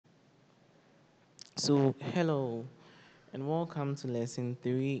So, hello and welcome to lesson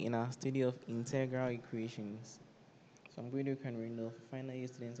 3 in our study of integral equations. So, I'm going to Randolph, final year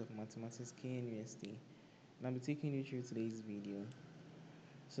students of mathematics, K University, and I'll be taking you through today's video.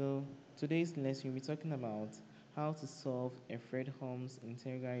 So, today's lesson we'll be talking about how to solve a Fredholm's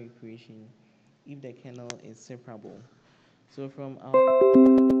integral equation if the kernel is separable. So, from our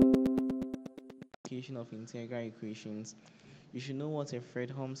application of integral equations, you should know what a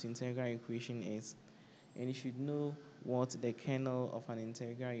Fredholm's integral equation is, and you should know what the kernel of an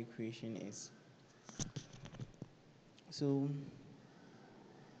integral equation is. So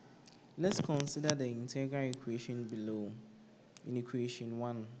let's consider the integral equation below in equation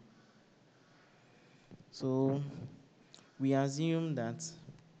 1. So we assume that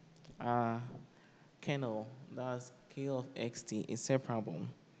our kernel, that's k of xt, is separable.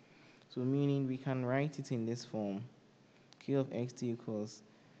 So meaning we can write it in this form: k of xt equals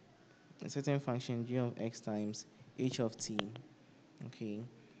a certain function g of x times h of t. Okay,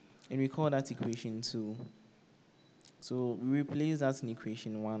 and we call that equation 2. So we replace that in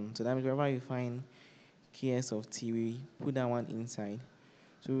equation 1. So that means wherever you find ks of t, we put that one inside.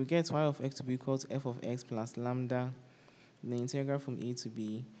 So we get y of x to be equal to f of x plus lambda, the integral from a to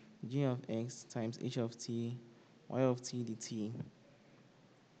b, g of x times h of t, y of t dt.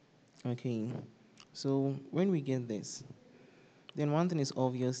 Okay, so when we get this, then one thing is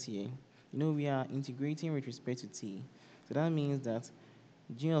obvious here. We are integrating with respect to t. So that means that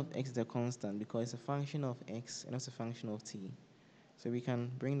g of x is a constant because it's a function of x and it's a function of t. So we can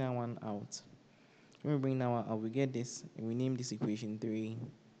bring that one out. When we bring that one out, we get this, and we name this equation 3.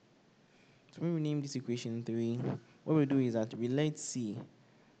 So when we name this equation 3, what we do is that we let c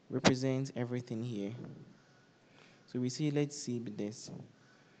represent everything here. So we see let c be this,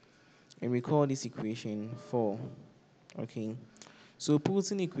 and we call this equation 4. Okay. So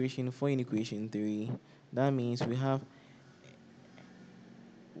putting equation 4 in equation 3, that means we have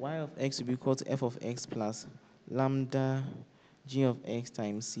y of x to be equal to f of x plus lambda g of x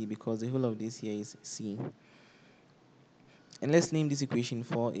times c, because the whole of this here is c. And let's name this equation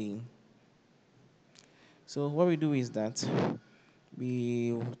 4a. So what we do is that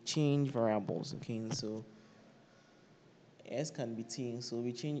we change variables. Okay, so s can be t, so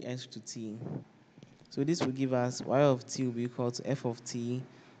we change s to t. So this will give us y of t will be equal to f of t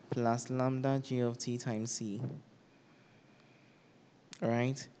plus lambda g of t times c. All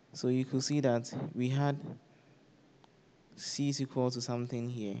right, so you could see that we had c is equal to something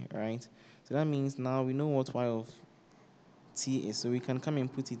here, right? So that means now we know what y of t is, so we can come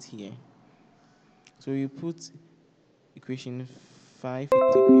and put it here. So we put equation 5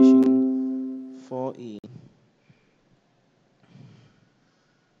 into equation 4a.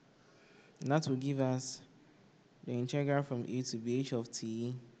 And that will give us the integral from a to b h of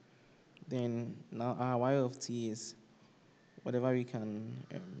t. Then now our y of t is whatever we can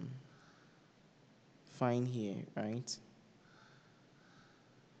find here, right?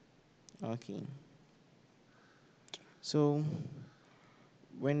 Okay. So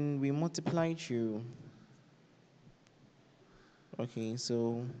when we multiply through, okay,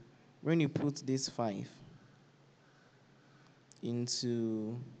 so when you put this 5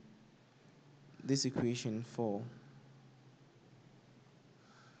 into this equation 4,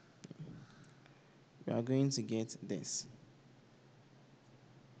 we are going to get this.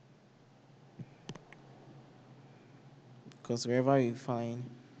 Because wherever we find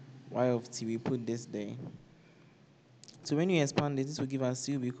y of t, we put this there. So when you expand this will give us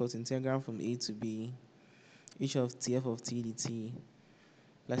c will be equal to integral from a to b h of t f of t dt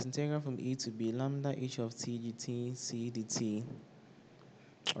plus integral from a to b lambda h of t dt c dt.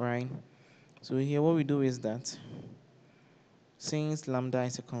 Alright, so here what we do is that since lambda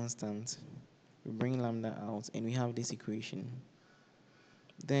is a constant, we bring lambda out and we have this equation.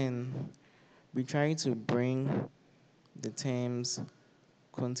 Then we try to bring the terms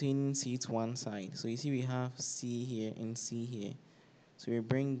containing c to one side. So you see we have c here and c here. So we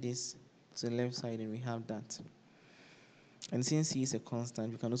bring this to the left side and we have that. And since c is a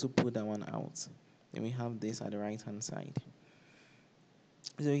constant, we can also put that one out. Then we have this at the right hand side.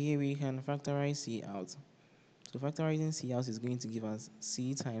 So here we can factorize c out. So factorizing c out is going to give us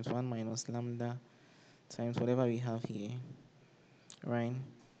c times 1 minus lambda times whatever we have here. Right?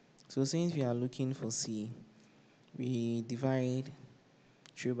 So since we are looking for c, we divide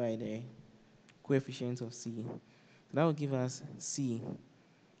through by the coefficient of c. So that will give us c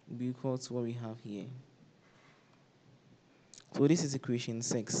will be equal to what we have here. So this is equation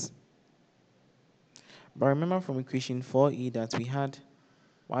 6. But remember from equation 4e that we had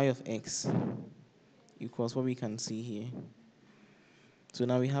y of x equals what we can see here. So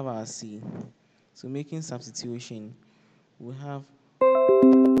now we have our c. So making substitution, we have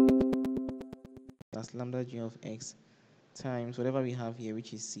as lambda g of x times whatever we have here,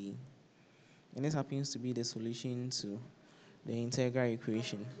 which is c. And this happens to be the solution to the integral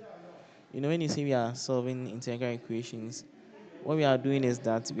equation. When you say we are solving integral equations, what we are doing is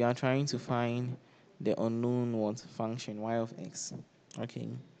that we are trying to find the unknown function y of x. Okay.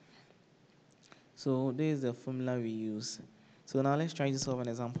 So this is the formula we use. So now let's try to solve an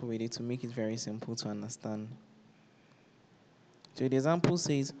example with it to make it very simple to understand. So the example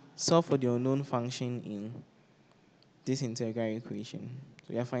says solve for the unknown function in this integral equation.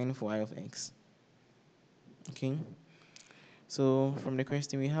 So we are finding for y of x. Okay. So from the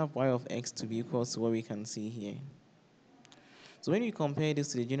question, we have y of x to be equal to what we can see here. So when you compare this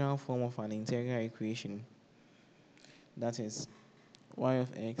to the general form of an integral equation, that is y of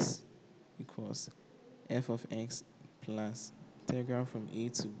x equals f of x plus integral from a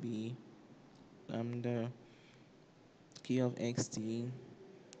to b lambda k of xt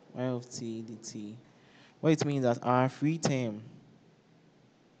y of t dt. What it means that our free term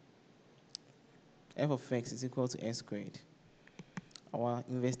f of x is equal to s squared. Our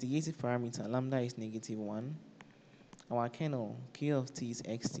investigative parameter lambda is -1. Our kernel k of t is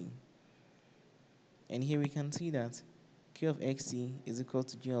xt. And here we can see that k of xt is equal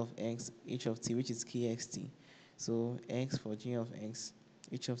to g of x h of t, which is kxt. So x for g of x,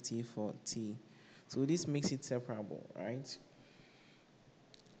 h of t for t. So this makes it separable, right?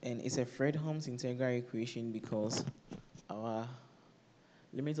 And it's a Fredholm's integral equation because our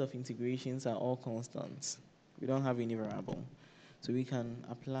limits of integrations are all constants. We don't have any variable. So we can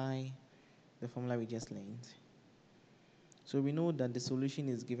apply the formula we just learned. So we know that the solution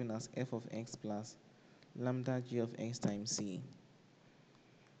is given as f of x plus lambda g of x times c.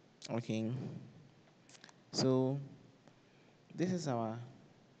 Okay. So this is our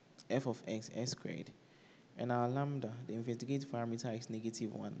f of x, s squared. And our lambda, the investigative parameter, is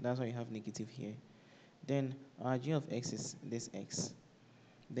 -1. That's why you have negative here. Then our g of x is this x.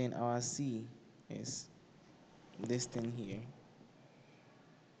 Then our c is this thing here.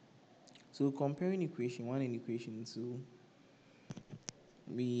 So comparing equation 1 and equation 2,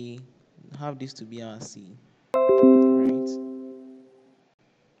 we have this to be our c, right?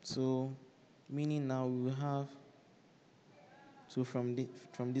 So meaning now we will have, so from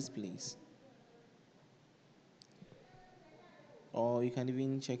this place, or you can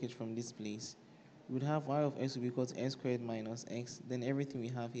even check it from this place, we would have y of x will be equal to s squared minus x. Then everything we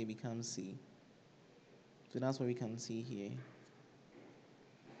have here becomes c. So that's what we can see here.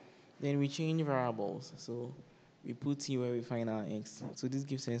 Then we change variables. So we put t where we find our x. So this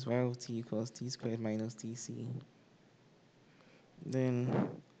gives us y of t equals t squared minus tc. Then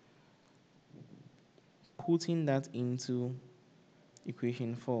putting that into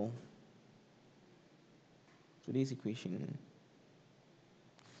equation 4. So this equation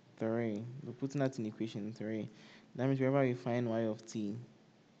 3. We're putting that in equation 3. That means wherever we find y of t,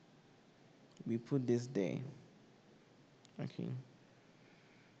 we put this there. Okay.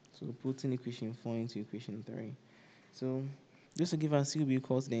 So putting equation 4 into equation 3. So just to give us c will be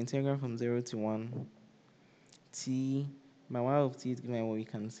equal to the integral from 0 to 1 t. My y of t is given what we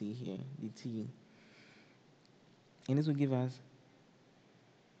can see here, the t. And this will give us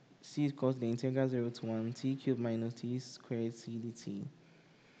c is equal to the integral 0 to 1 t cubed minus t squared c dt.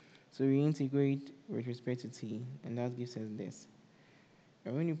 So we integrate with respect to t, and that gives us this.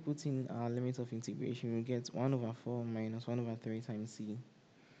 And when you put in our limit of integration, we get 1 over 4 minus 1 over 3 times c.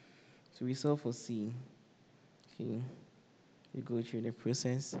 So we solve for c. Okay. We go through the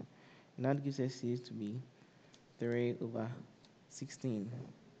process, and that gives us c to be 3 over 16.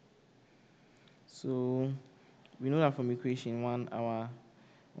 So we know that from equation 1, our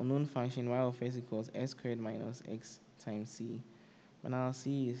unknown function y of x equals s squared minus x times c. But now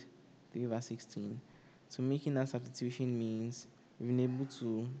c is 3 over 16. So making that substitution means we've been able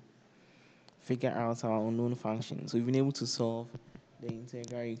to figure out our unknown function. So we've been able to solve the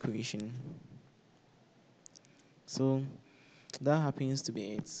integral equation. So that happens to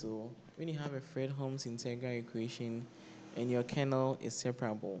be it. So when you have a Fredholm's integral equation and your kernel is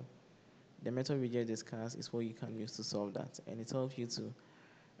separable, the method we just discussed is what you can use to solve that. And it helps you to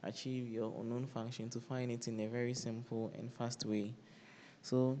achieve your unknown function, to find it in a very simple and fast way.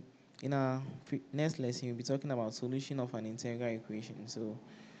 So in our next lesson, we'll be talking about solution of an integral equation. So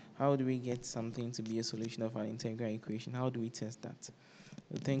how do we get something to be a solution of an integral equation? How do we test that? So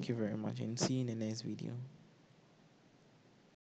thank you very much, and see you in the next video.